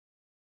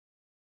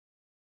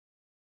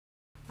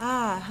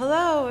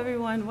Hello,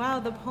 everyone. Wow,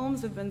 the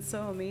poems have been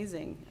so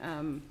amazing.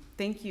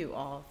 Thank you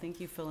all. Thank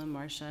you, Phil and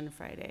Marcia, on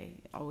Friday.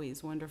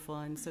 Always wonderful,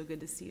 and so good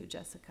to see you,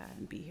 Jessica,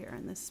 and be here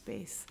in this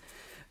space.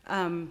 So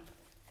I'm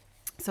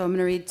going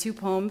to read two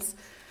poems.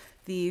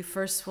 The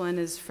first one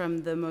is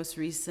from the most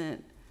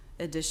recent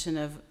edition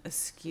of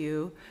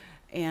Askew,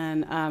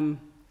 and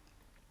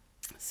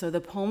so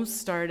the poem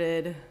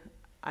started,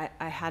 I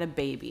had a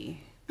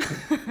baby,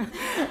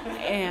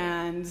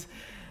 and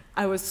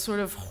I was sort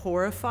of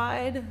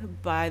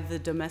horrified by the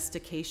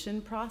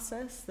domestication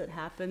process that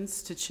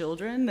happens to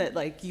children, that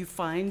like you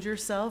find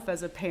yourself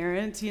as a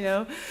parent, you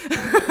know,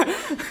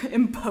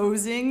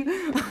 imposing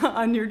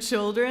on your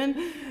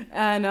children.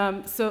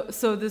 And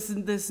so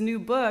this new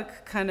book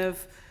kind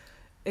of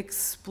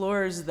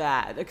explores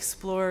that,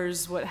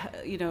 explores what,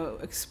 you know,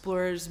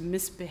 explores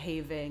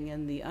misbehaving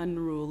and the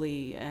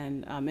unruly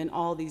and in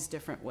all these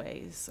different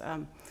ways.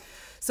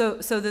 So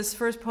this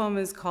first poem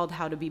is called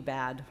How to Be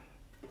Bad.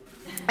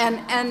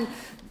 And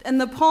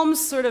the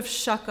poems sort of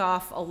shuck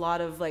off a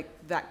lot of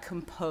like that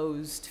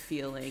composed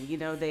feeling. You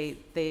know,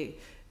 they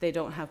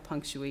don't have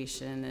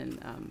punctuation,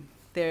 and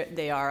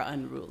they are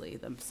unruly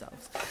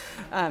themselves.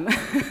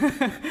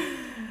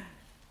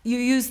 You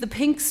use the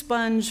pink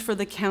sponge for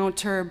the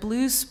counter,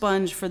 blue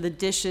sponge for the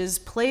dishes,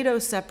 Play-Doh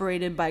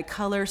separated by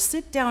color.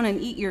 Sit down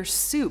and eat your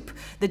soup,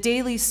 the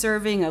daily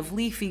serving of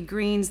leafy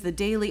greens, the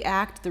daily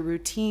act, the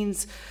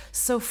routines,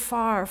 so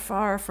far,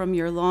 far from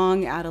your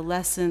long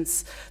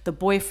adolescence, the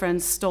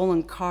boyfriend's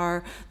stolen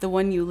car, the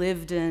one you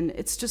lived in.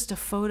 It's just a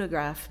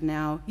photograph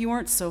now. You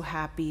weren't so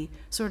happy,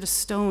 sort of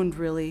stoned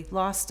really,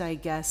 lost I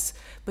guess,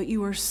 but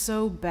you were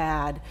so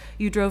bad.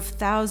 You drove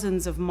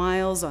thousands of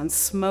miles on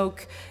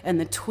smoke, and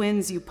the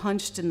twins you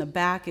punched in the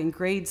back in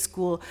grade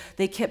school,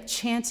 they kept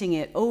chanting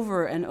it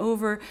over and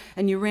over,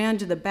 and you ran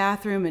to the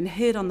bathroom and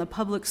hid on the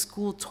public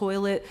school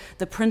toilet,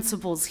 the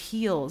principal's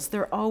heels.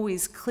 They're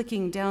always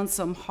clicking down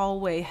some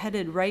hallway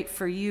headed right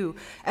for you.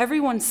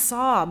 Everyone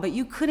saw, but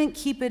you couldn't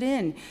keep it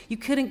in. You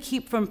couldn't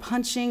keep from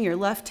punching your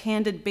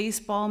left-handed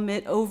baseball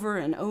mitt over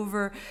and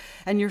over,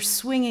 and you're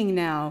swinging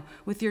now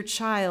with your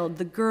child,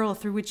 the girl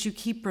through which you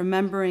keep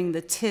remembering,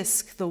 the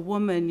tisk, the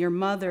woman, your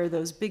mother,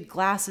 those big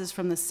glasses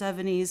from the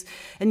 70s,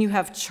 and you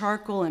have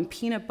charcoal and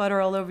peanut butter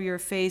all over your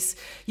face.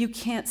 You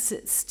can't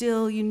sit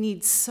still. You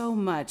need so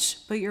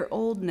much, but you're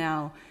old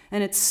now,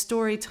 and it's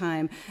story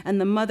time,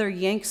 and the mother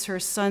yanks her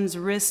son's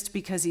wrist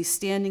because he's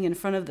standing in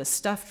front of the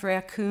stuffed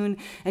raccoon,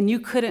 and you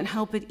couldn't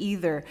help it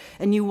either,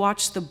 and you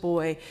watch the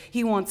boy.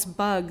 He wants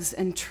bugs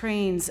and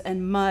trains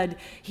and mud.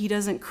 He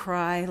doesn't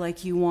cry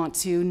like you want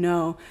to.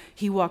 No,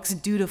 he walks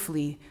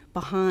dutifully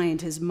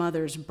behind his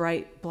mother's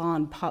bright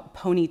blonde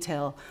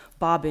ponytail,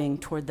 bobbing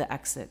toward the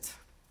exit.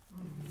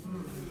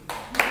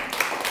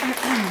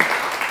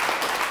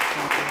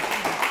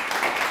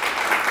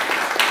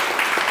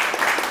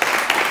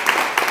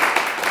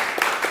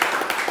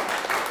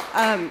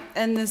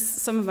 And this,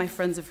 some of my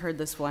friends have heard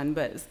this one,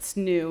 but it's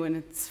new and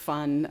it's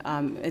fun.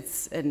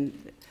 It's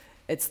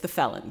the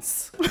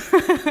Felons.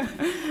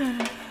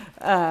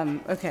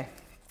 Okay.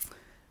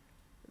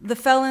 The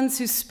felons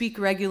who speak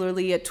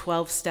regularly at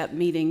 12-step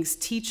meetings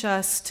teach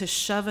us to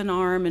shove an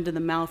arm into the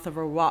mouth of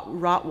a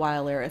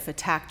Rottweiler if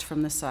attacked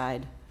from the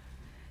side.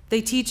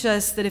 They teach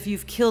us that if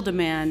you've killed a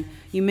man,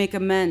 you make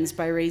amends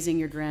by raising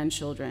your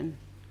grandchildren,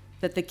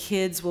 that the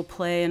kids will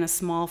play in a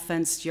small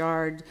fenced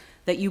yard,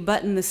 that you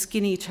button the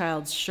skinny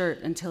child's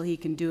shirt until he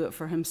can do it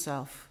for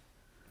himself.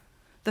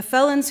 The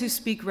felons who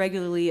speak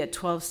regularly at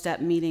 12-step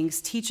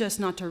meetings teach us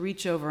not to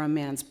reach over a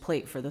man's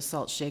plate for the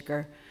salt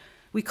shaker.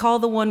 We call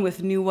the one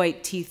with new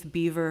white teeth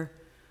Beaver.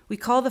 We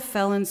call the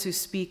felons who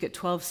speak at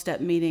 12-step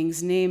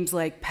meetings names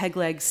like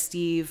Pegleg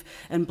Steve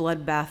and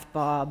Bloodbath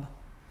Bob.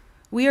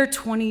 We are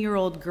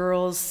 20-year-old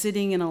girls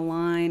sitting in a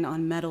line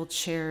on metal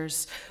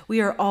chairs.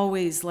 We are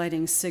always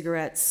lighting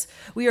cigarettes.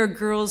 We are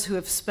girls who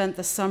have spent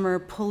the summer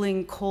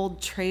pulling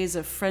cold trays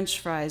of French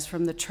fries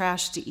from the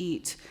trash to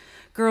eat.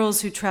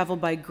 Girls who travel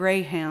by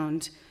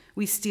Greyhound.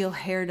 We steal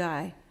hair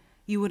dye.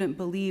 You wouldn't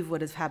believe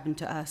what has happened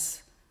to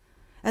us.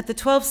 At the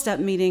 12-step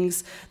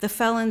meetings, the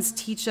felons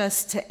teach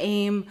us to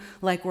aim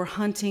like we're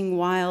hunting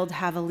wild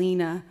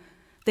javelina.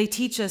 They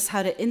teach us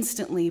how to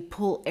instantly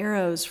pull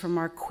arrows from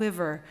our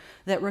quiver,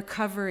 that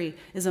recovery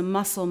is a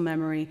muscle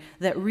memory,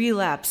 that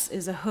relapse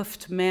is a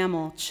hoofed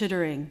mammal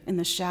chittering in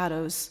the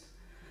shadows.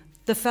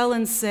 The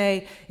felons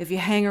say, if you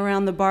hang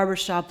around the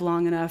barbershop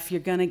long enough,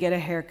 you're gonna get a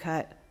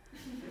haircut.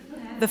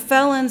 The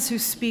felons who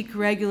speak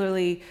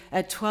regularly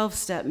at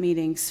 12-step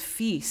meetings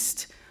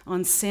feast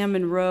on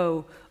salmon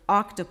roe,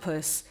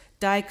 octopus,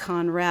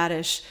 daikon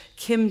radish,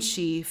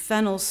 kimchi,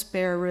 fennel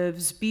spare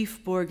ribs,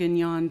 beef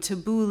bourguignon,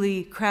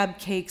 tabbouleh, crab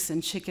cakes,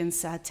 and chicken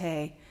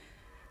satay.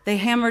 They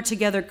hammer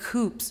together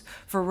coops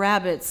for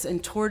rabbits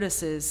and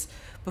tortoises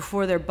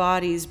before their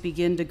bodies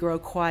begin to grow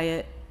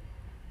quiet.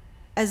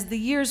 As the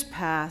years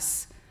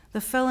pass,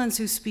 the felons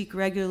who speak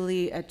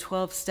regularly at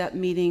 12-step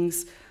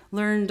meetings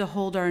learn to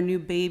hold our new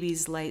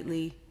babies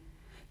lightly.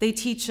 They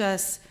teach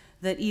us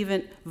that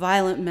even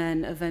violent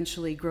men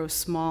eventually grow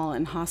small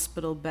in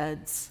hospital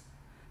beds.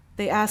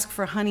 They ask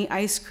for honey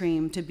ice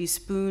cream to be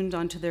spooned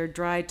onto their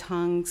dry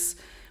tongues.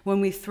 When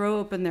we throw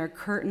open their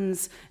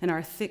curtains and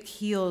our thick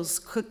heels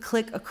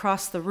click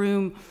across the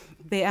room,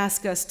 they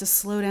ask us to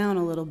slow down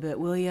a little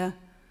bit, will ya?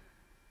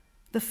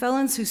 The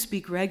felons who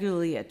speak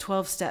regularly at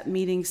 12-step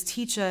meetings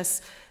teach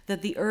us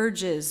that the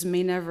urges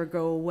may never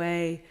go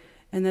away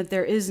and that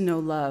there is no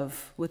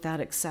love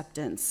without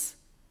acceptance.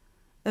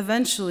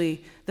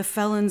 Eventually, the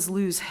felons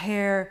lose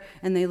hair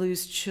and they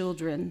lose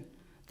children.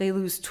 They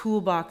lose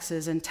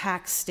toolboxes and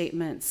tax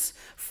statements,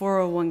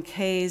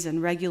 401ks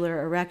and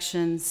regular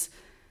erections.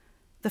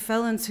 The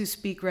felons who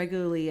speak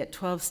regularly at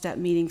 12-step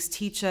meetings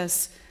teach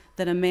us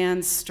that a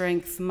man's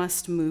strength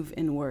must move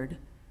inward,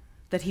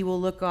 that he will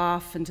look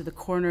off into the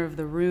corner of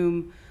the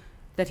room,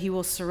 that he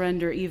will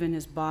surrender even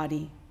his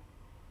body.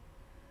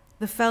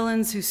 The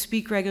felons who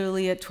speak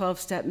regularly at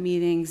 12-step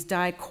meetings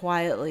die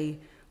quietly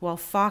while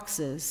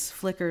Foxes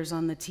flickers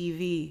on the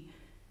TV.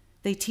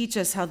 They teach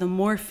us how the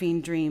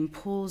morphine dream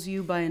pulls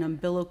you by an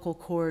umbilical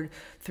cord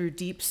through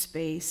deep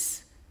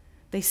space.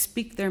 They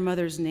speak their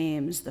mother's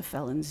names, the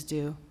felons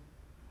do.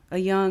 A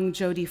young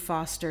Jodie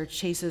Foster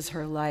chases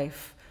her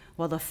life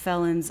while the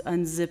felons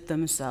unzip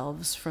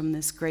themselves from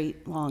this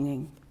great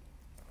longing.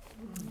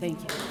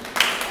 Thank you.